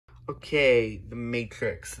Okay, The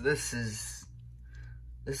Matrix. This is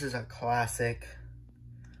a classic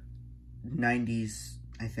 90s,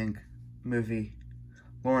 I think, movie.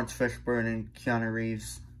 Lawrence Fishburne and Keanu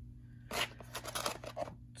Reeves.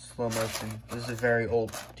 Slow motion. This is a very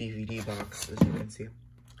old DVD box, as you can see.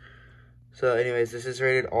 So anyways, this is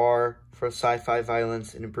rated R for sci-fi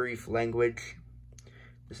violence in a brief language.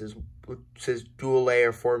 It says dual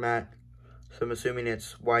layer format. So I'm assuming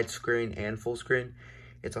it's widescreen and full screen.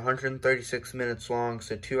 It's 136 minutes long,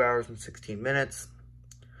 so 2 hours and 16 minutes.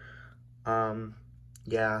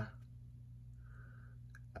 Yeah.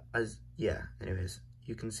 Anyways,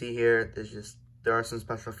 you can see here, there are some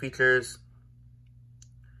special features.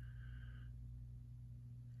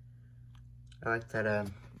 I like that, I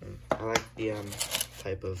like the,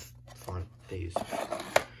 type of font they use.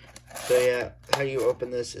 So yeah, how you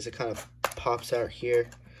open this is it kind of pops out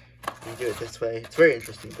here. You do it this way. It's very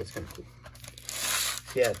interesting, but it's kind of cool.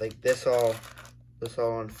 So yeah, like this all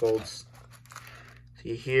unfolds.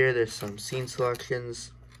 See here, there's some scene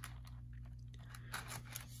selections.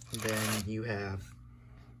 And then you have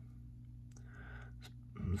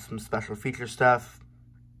some special feature stuff.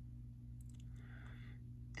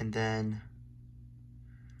 And then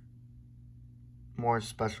more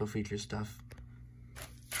special feature stuff.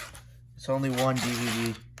 It's only one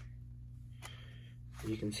DVD.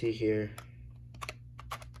 You can see here.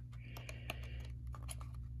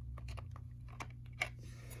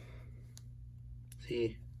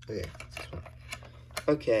 See? Okay, this one.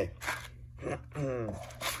 Okay.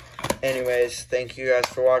 Anyways, thank you guys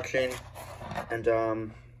for watching, and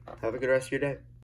have a good rest of your day.